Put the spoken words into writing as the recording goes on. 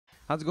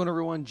How's it going,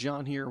 everyone?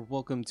 John here.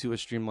 Welcome to a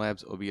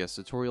Streamlabs OBS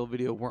tutorial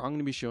video where I'm going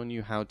to be showing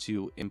you how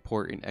to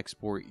import and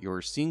export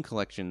your scene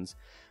collections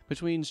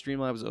between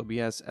Streamlabs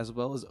OBS as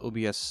well as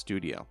OBS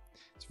Studio.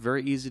 It's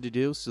very easy to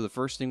do, so the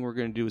first thing we're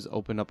going to do is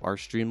open up our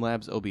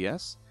Streamlabs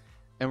OBS,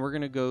 and we're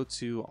going to go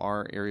to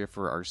our area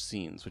for our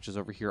scenes, which is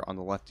over here on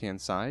the left-hand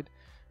side.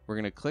 We're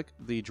going to click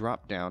the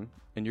drop down,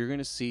 and you're going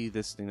to see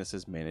this thing that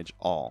says Manage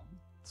All.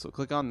 So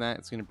click on that.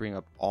 It's going to bring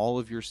up all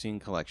of your scene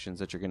collections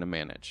that you're going to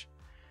manage.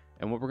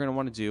 And what we're going to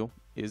want to do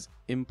is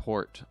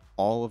import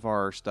all of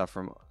our stuff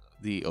from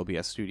the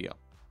OBS Studio.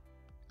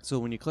 So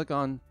when you click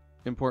on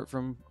import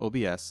from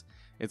OBS,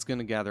 it's going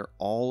to gather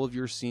all of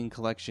your scene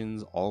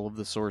collections, all of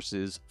the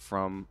sources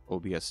from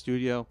OBS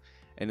Studio,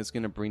 and it's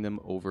going to bring them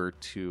over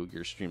to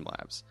your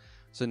Streamlabs.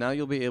 So now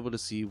you'll be able to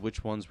see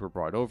which ones were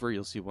brought over.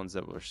 You'll see ones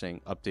that were saying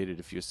updated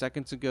a few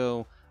seconds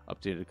ago,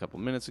 updated a couple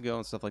minutes ago,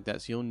 and stuff like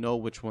that. So you'll know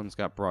which ones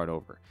got brought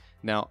over.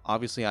 Now,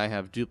 obviously I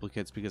have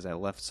duplicates because I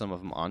left some of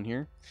them on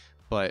here,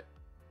 but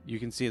you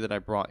can see that I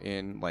brought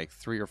in like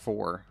 3 or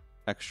 4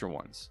 extra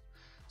ones.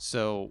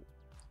 So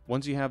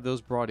once you have those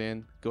brought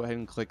in, go ahead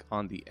and click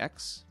on the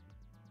X,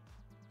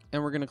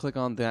 and we're going to click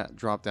on that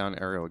drop down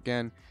arrow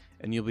again,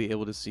 and you'll be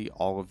able to see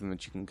all of them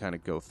that you can kind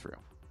of go through.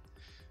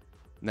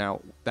 Now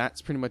that's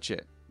pretty much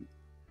it.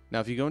 Now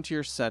if you go into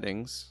your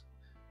settings,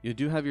 you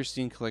do have your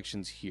scene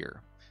collections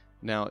here.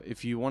 Now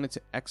if you wanted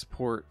to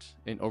export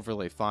an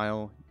overlay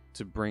file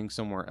to bring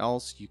somewhere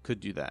else, you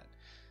could do that.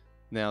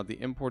 Now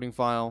the importing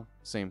file,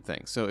 same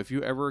thing. So if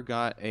you ever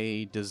got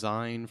a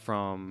design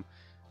from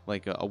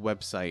like a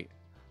website,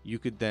 you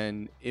could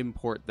then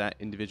import that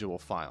individual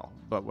file.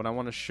 But what I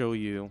want to show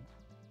you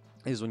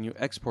is when you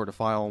export a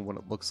file and what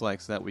it looks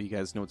like, so that way you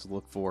guys know what to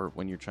look for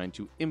when you're trying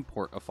to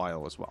import a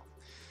file as well.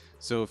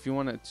 So if you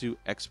wanted to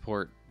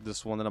export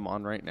this one that I'm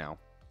on right now,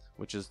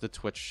 which is the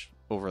Twitch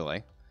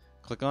overlay,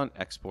 click on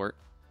export,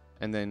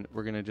 and then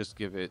we're going to just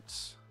give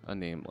it a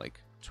name like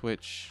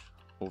Twitch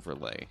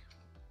overlay.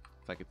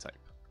 If I could type,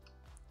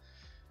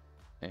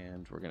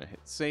 and we're going to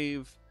hit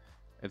save.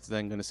 It's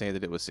then going to say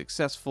that it was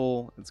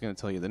successful. It's going to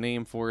tell you the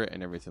name for it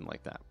and everything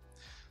like that.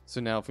 So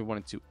now if we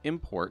wanted to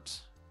import,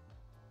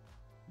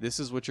 this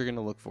is what you're going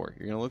to look for.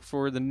 You're going to look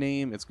for the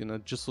name. It's going to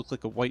just look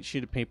like a white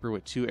sheet of paper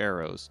with 2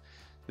 arrows.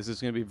 This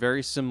is going to be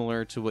very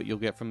similar to what you'll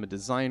get from a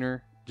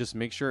designer. Just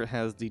make sure it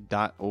has the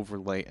dot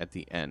overlay at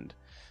the end.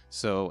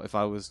 So if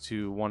I was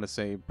to want to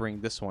say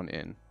bring this one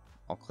in,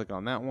 I'll click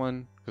on that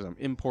one because I'm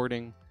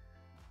importing.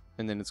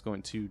 And then it's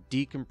going to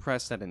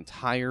decompress that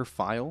entire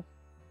file,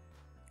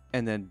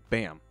 and then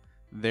bam,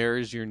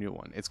 there's your new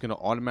one. It's going to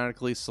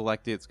automatically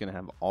select it. It's going to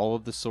have all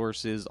of the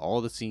sources,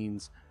 all the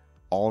scenes,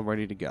 all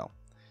ready to go.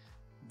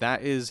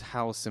 That is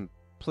how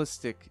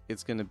simplistic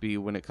it's going to be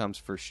when it comes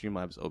for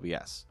Streamlabs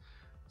OBS.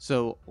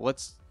 So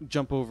let's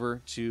jump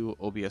over to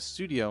OBS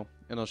Studio,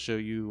 and I'll show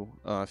you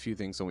a few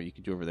things on what you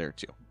can do over there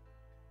too.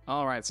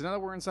 All right, so now that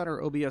we're inside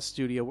our OBS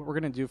Studio, what we're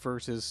going to do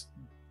first is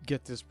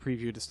get this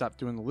preview to stop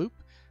doing the loop.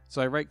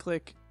 So I right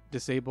click,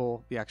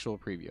 disable the actual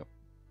preview.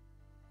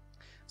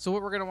 So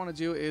what we're going to want to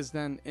do is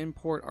then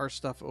import our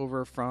stuff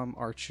over from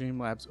our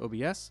Streamlabs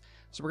OBS.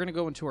 So we're going to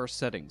go into our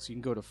settings. You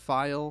can go to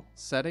File,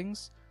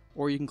 Settings,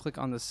 or you can click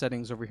on the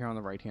settings over here on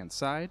the right hand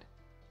side.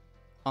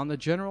 On the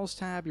Generals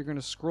tab, you're going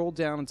to scroll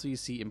down until you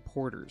see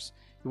Importers.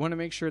 You want to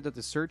make sure that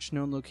the Search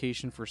Known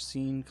Location for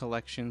Scene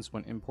Collections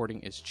when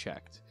importing is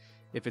checked.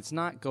 If it's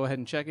not, go ahead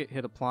and check it,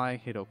 hit Apply,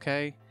 hit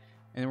OK.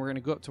 And then we're going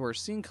to go up to our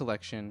scene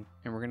collection,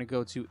 and we're going to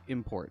go to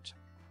import.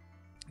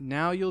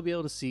 Now you'll be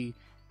able to see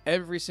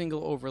every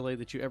single overlay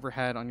that you ever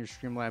had on your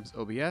Streamlabs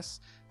OBS.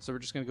 So we're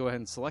just going to go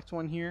ahead and select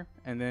one here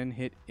and then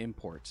hit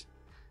import.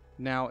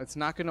 Now it's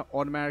not going to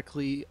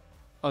automatically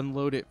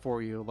unload it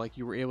for you like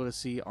you were able to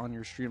see on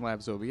your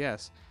Streamlabs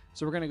OBS.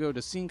 So we're going to go to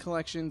scene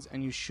collections,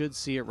 and you should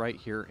see it right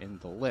here in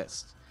the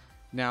list.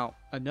 Now,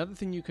 another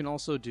thing you can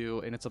also do,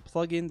 and it's a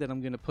plugin that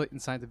I'm going to put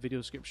inside the video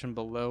description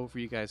below for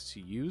you guys to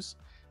use.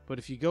 But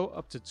if you go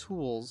up to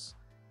Tools,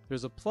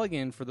 there's a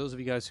plugin for those of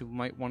you guys who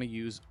might want to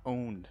use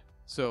Owned.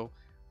 So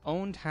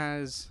Owned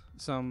has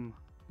some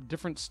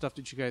different stuff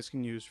that you guys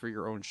can use for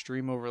your own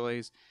stream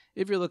overlays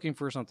if you're looking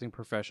for something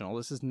professional.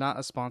 This is not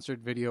a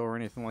sponsored video or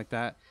anything like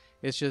that.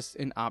 It's just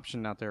an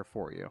option out there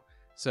for you.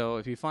 So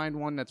if you find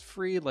one that's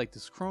free, like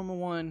this Chroma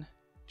one,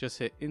 just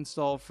hit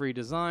Install Free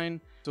Design.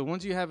 So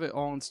once you have it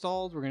all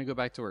installed, we're going to go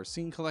back to our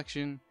scene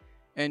collection,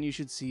 and you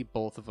should see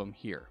both of them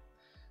here.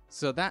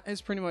 So that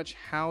is pretty much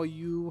how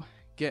you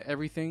get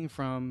everything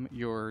from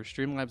your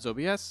Streamlabs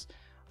OBS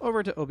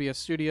over to OBS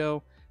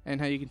Studio,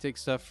 and how you can take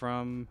stuff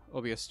from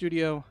OBS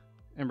Studio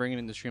and bring it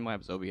into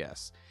Streamlabs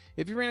OBS.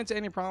 If you ran into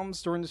any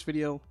problems during this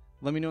video,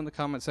 let me know in the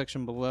comment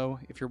section below.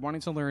 If you're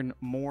wanting to learn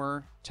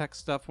more tech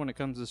stuff when it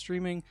comes to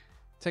streaming,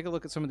 take a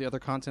look at some of the other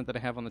content that I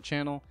have on the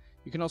channel.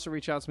 You can also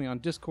reach out to me on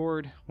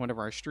Discord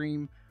whenever I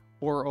stream,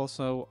 or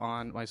also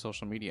on my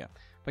social media.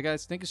 But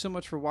guys, thank you so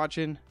much for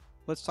watching.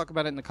 Let's talk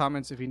about it in the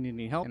comments if you need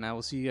any help, and I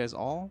will see you guys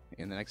all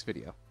in the next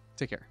video.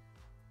 Take care.